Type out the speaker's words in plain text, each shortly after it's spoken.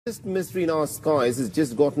This mystery in our skies has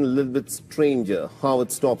just gotten a little bit stranger. Harvard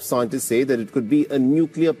top scientists say that it could be a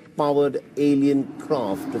nuclear-powered alien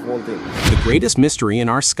craft of all things. The greatest mystery in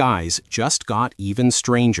our skies just got even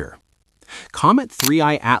stranger. Comet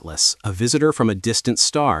 3I Atlas, a visitor from a distant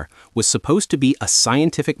star, was supposed to be a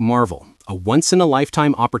scientific marvel, a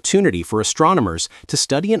once-in-a-lifetime opportunity for astronomers to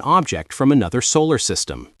study an object from another solar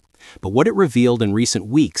system. But what it revealed in recent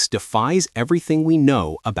weeks defies everything we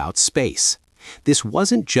know about space. This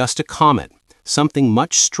wasn't just a comet. Something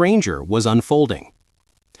much stranger was unfolding.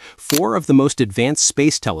 4 of the most advanced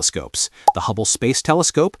space telescopes, the Hubble Space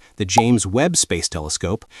Telescope, the James Webb Space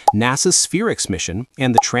Telescope, NASA's SPHERICS mission,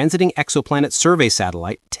 and the Transiting Exoplanet Survey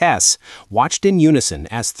Satellite, TESS, watched in unison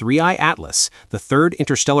as 3I Atlas, the third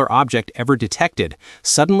interstellar object ever detected,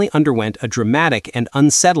 suddenly underwent a dramatic and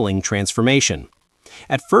unsettling transformation.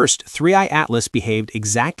 At first, 3I Atlas behaved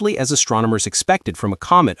exactly as astronomers expected from a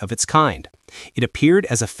comet of its kind. It appeared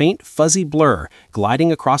as a faint, fuzzy blur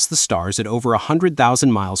gliding across the stars at over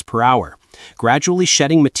 100,000 miles per hour, gradually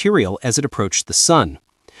shedding material as it approached the Sun.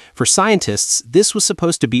 For scientists, this was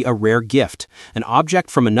supposed to be a rare gift, an object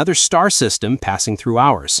from another star system passing through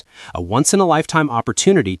ours, a once-in-a-lifetime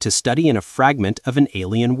opportunity to study in a fragment of an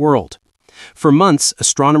alien world. For months,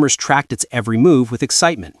 astronomers tracked its every move with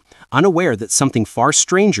excitement, unaware that something far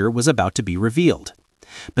stranger was about to be revealed.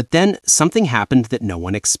 But then, something happened that no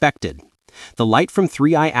one expected. The light from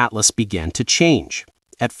 3I Atlas began to change.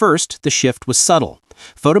 At first, the shift was subtle.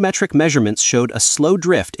 Photometric measurements showed a slow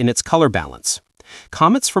drift in its color balance.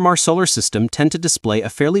 Comets from our solar system tend to display a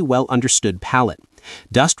fairly well-understood palette.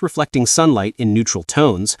 Dust reflecting sunlight in neutral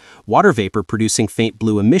tones, water vapor producing faint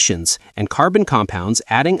blue emissions, and carbon compounds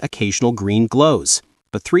adding occasional green glows.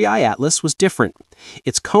 But 3I Atlas was different.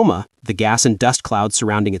 Its coma, the gas and dust cloud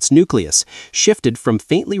surrounding its nucleus, shifted from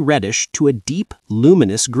faintly reddish to a deep,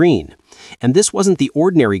 luminous green. And this wasn't the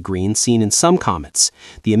ordinary green seen in some comets.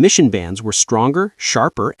 The emission bands were stronger,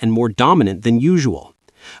 sharper, and more dominant than usual.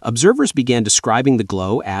 Observers began describing the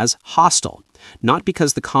glow as hostile, not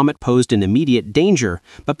because the comet posed an immediate danger,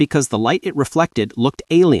 but because the light it reflected looked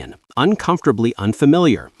alien, uncomfortably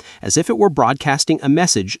unfamiliar, as if it were broadcasting a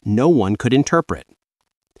message no one could interpret.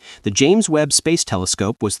 The James Webb Space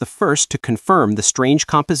Telescope was the first to confirm the strange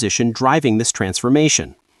composition driving this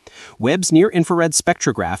transformation. Webb's near-infrared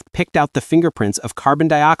spectrograph picked out the fingerprints of carbon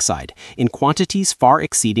dioxide in quantities far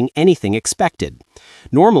exceeding anything expected.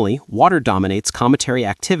 Normally, water dominates cometary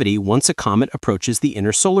activity once a comet approaches the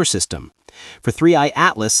inner solar system. For 3I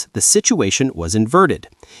Atlas, the situation was inverted.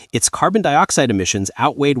 Its carbon dioxide emissions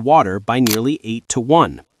outweighed water by nearly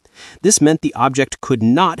 8-to-1. This meant the object could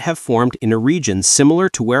not have formed in a region similar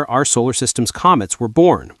to where our solar system's comets were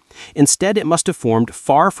born. Instead, it must have formed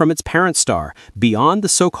far from its parent star, beyond the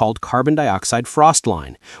so-called carbon dioxide frost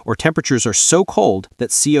line, where temperatures are so cold that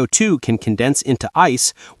CO2 can condense into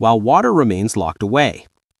ice while water remains locked away.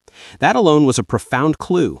 That alone was a profound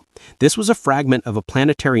clue. This was a fragment of a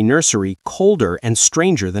planetary nursery colder and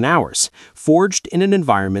stranger than ours, forged in an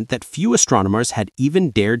environment that few astronomers had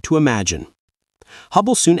even dared to imagine.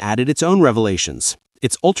 Hubble soon added its own revelations.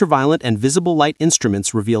 Its ultraviolet and visible light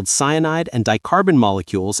instruments revealed cyanide and dicarbon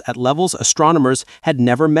molecules at levels astronomers had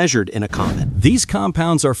never measured in a comet. These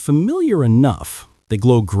compounds are familiar enough. They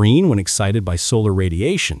glow green when excited by solar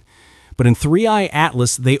radiation. But in 3I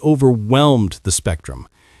Atlas, they overwhelmed the spectrum.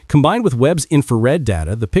 Combined with Webb's infrared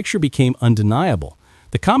data, the picture became undeniable.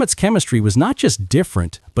 The comet's chemistry was not just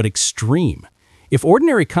different, but extreme. If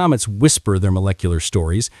ordinary comets whisper their molecular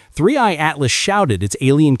stories, 3I Atlas shouted its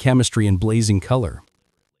alien chemistry in blazing color.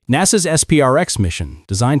 NASA's SPRX mission,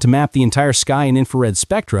 designed to map the entire sky in infrared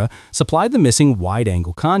spectra, supplied the missing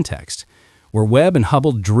wide-angle context. Where Webb and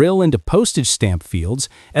Hubble drill into postage stamp fields,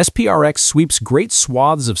 SPRX sweeps great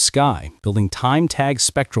swaths of sky, building time-tagged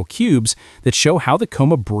spectral cubes that show how the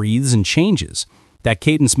coma breathes and changes. That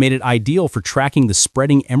cadence made it ideal for tracking the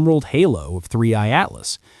spreading emerald halo of 3I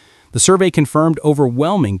Atlas. The survey confirmed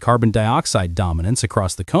overwhelming carbon dioxide dominance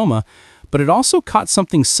across the coma, but it also caught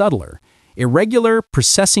something subtler: irregular,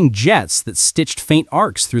 precessing jets that stitched faint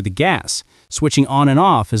arcs through the gas, switching on and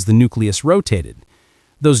off as the nucleus rotated.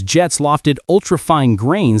 Those jets lofted ultrafine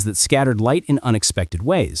grains that scattered light in unexpected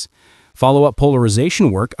ways. Follow-up polarization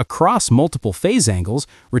work across multiple phase angles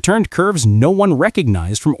returned curves no one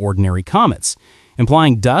recognized from ordinary comets,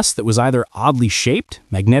 implying dust that was either oddly shaped,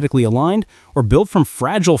 magnetically aligned, or built from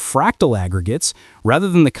fragile fractal aggregates rather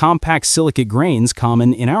than the compact silicate grains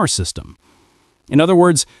common in our system. In other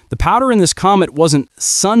words, the powder in this comet wasn't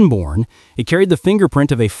sun-born, it carried the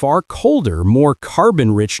fingerprint of a far colder, more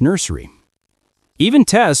carbon-rich nursery. Even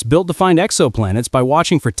TESS, built to find exoplanets by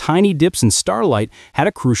watching for tiny dips in starlight, had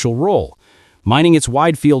a crucial role. Mining its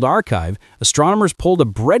wide-field archive, astronomers pulled a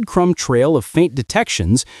breadcrumb trail of faint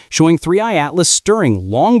detections showing 3I Atlas stirring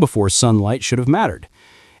long before sunlight should have mattered.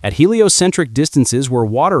 At heliocentric distances where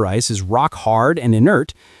water ice is rock-hard and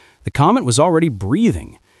inert, the comet was already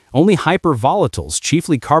breathing. Only hypervolatiles,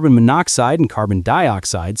 chiefly carbon monoxide and carbon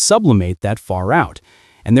dioxide, sublimate that far out,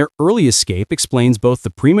 and their early escape explains both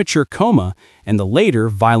the premature coma and the later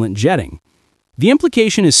violent jetting. The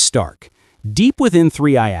implication is stark. Deep within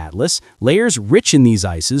 3I Atlas, layers rich in these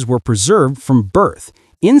ices were preserved from birth,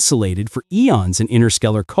 insulated for eons in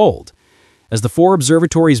interstellar cold. As the 4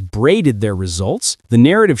 observatories braided their results, the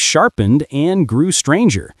narrative sharpened and grew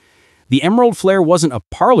stranger. The emerald flare wasn't a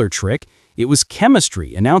parlor trick, it was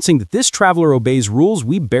chemistry announcing that this traveler obeys rules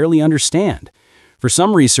we barely understand. For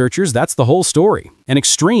some researchers, that's the whole story, an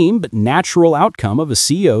extreme but natural outcome of a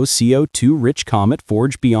CO-CO2-rich comet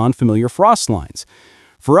forged beyond familiar frost lines.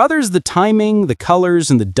 For others, the timing, the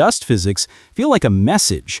colors, and the dust physics feel like a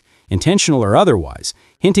message, intentional or otherwise,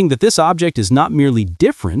 hinting that this object is not merely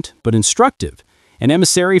different, but instructive, an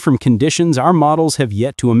emissary from conditions our models have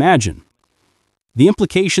yet to imagine. The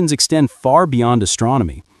implications extend far beyond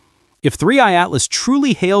astronomy. If 3I Atlas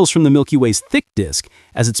truly hails from the Milky Way's thick disk,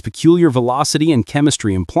 as its peculiar velocity and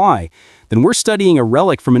chemistry imply, then we're studying a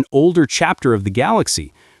relic from an older chapter of the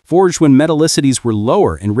galaxy, forged when metallicities were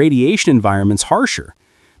lower and radiation environments harsher.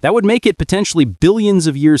 That would make it potentially billions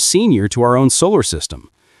of years senior to our own solar system.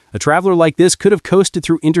 A traveler like this could have coasted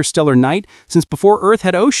through interstellar night since before Earth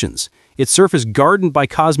had oceans, its surface gardened by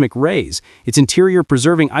cosmic rays, its interior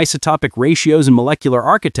preserving isotopic ratios and molecular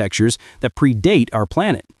architectures that predate our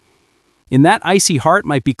planet. In that icy heart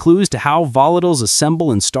might be clues to how volatiles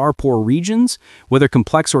assemble in star-poor regions, whether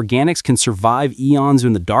complex organics can survive eons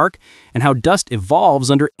in the dark, and how dust evolves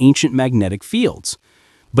under ancient magnetic fields.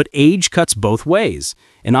 But age cuts both ways.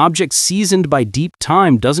 An object seasoned by deep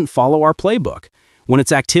time doesn't follow our playbook. When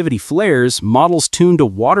its activity flares, models tuned to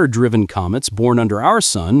water-driven comets born under our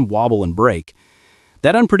sun wobble and break.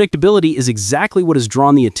 That unpredictability is exactly what has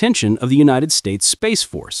drawn the attention of the United States Space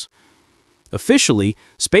Force. Officially,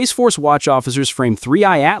 Space Force watch officers frame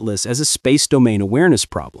 3I Atlas as a space domain awareness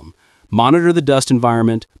problem. Monitor the dust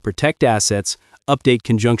environment, protect assets, update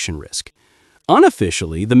conjunction risk.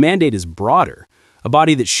 Unofficially, the mandate is broader. A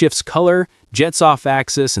body that shifts color, jets off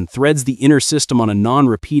axis, and threads the inner system on a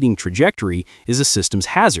non-repeating trajectory is a systems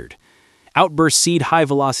hazard. Outbursts seed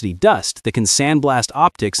high-velocity dust that can sandblast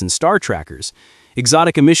optics and star trackers.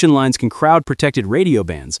 Exotic emission lines can crowd protected radio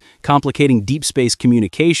bands, complicating deep space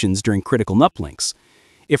communications during critical uplinks.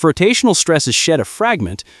 If rotational stresses shed a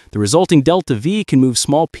fragment, the resulting delta V can move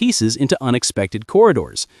small pieces into unexpected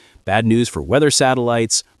corridors. Bad news for weather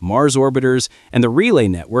satellites, Mars orbiters, and the relay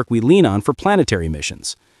network we lean on for planetary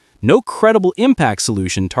missions. No credible impact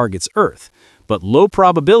solution targets Earth, but low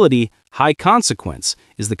probability, high consequence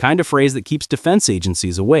is the kind of phrase that keeps defense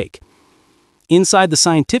agencies awake. Inside the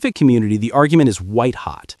scientific community, the argument is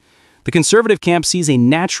white-hot. The conservative camp sees a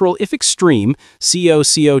natural, if extreme,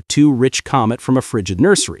 CO-CO2-rich comet from a frigid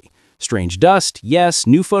nursery. Strange dust, yes.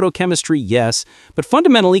 New photochemistry, yes. But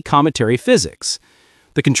fundamentally cometary physics.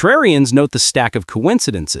 The contrarians note the stack of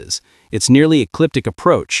coincidences, its nearly ecliptic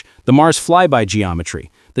approach, the Mars flyby geometry,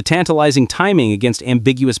 the tantalizing timing against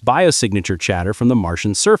ambiguous biosignature chatter from the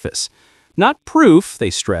Martian surface. Not proof, they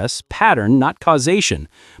stress, pattern, not causation,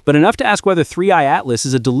 but enough to ask whether 3I Atlas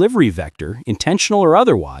is a delivery vector, intentional or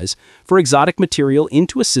otherwise, for exotic material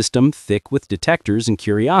into a system thick with detectors and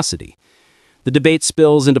curiosity. The debate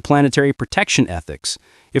spills into planetary protection ethics.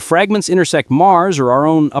 If fragments intersect Mars or our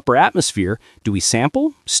own upper atmosphere, do we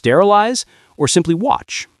sample, sterilize, or simply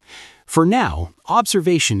watch? For now,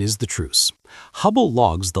 observation is the truce. Hubble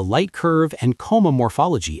logs the light curve and coma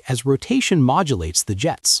morphology as rotation modulates the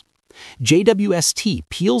jets. JWST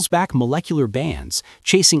peels back molecular bands,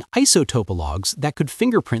 chasing isotopologues that could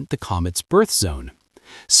fingerprint the comet's birth zone.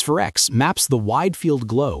 SphereX maps the wide-field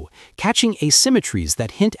glow, catching asymmetries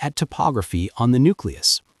that hint at topography on the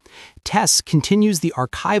nucleus. TESS continues the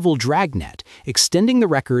archival dragnet, extending the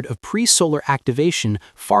record of pre-solar activation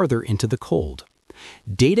farther into the cold.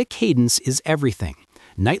 Data cadence is everything.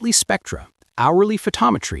 Nightly spectra, hourly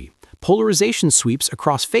photometry, polarization sweeps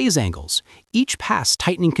across phase angles, each pass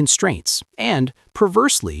tightening constraints, and,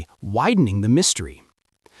 perversely, widening the mystery.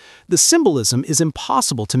 The symbolism is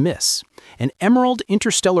impossible to miss. An emerald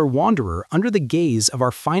interstellar wanderer under the gaze of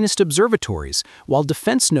our finest observatories, while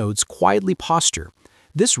defense nodes quietly posture.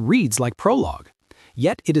 This reads like prologue.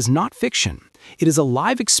 Yet it is not fiction. It is a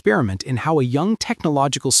live experiment in how a young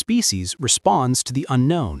technological species responds to the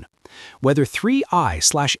unknown. Whether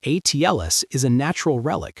 3I/ATLS is a natural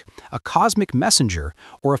relic, a cosmic messenger,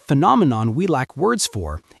 or a phenomenon we lack words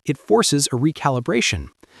for, it forces a recalibration.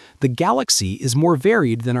 The galaxy is more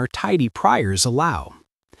varied than our tidy priors allow.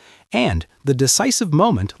 And the decisive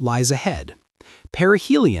moment lies ahead.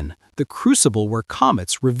 Perihelion, the crucible where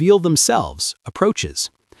comets reveal themselves, approaches.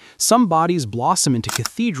 Some bodies blossom into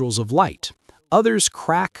cathedrals of light. Others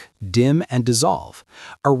crack, dim, and dissolve.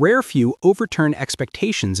 A rare few overturn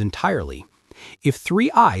expectations entirely. If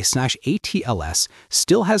 3I/ATLS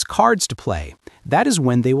still has cards to play, that is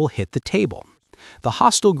when they will hit the table. The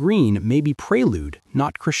hostile green may be prelude,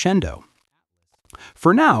 not crescendo.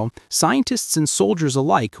 For now, scientists and soldiers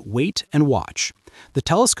alike wait and watch. The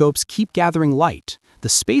telescopes keep gathering light, the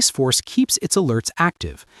Space Force keeps its alerts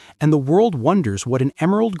active, and the world wonders what an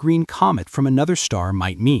emerald green comet from another star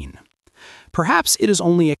might mean. Perhaps it is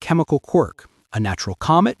only a chemical quirk, a natural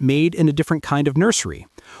comet made in a different kind of nursery.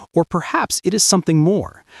 Or perhaps it is something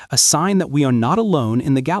more, a sign that we are not alone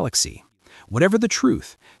in the galaxy. Whatever the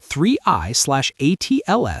truth,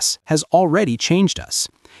 3I/ATLS has already changed us.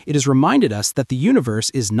 It has reminded us that the universe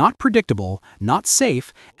is not predictable, not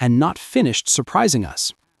safe, and not finished surprising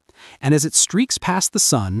us. And as it streaks past the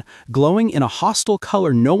sun, glowing in a hostile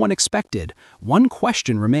color no one expected, one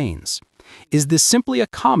question remains. Is this simply a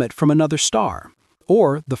comet from another star,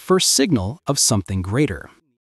 or the first signal of something greater?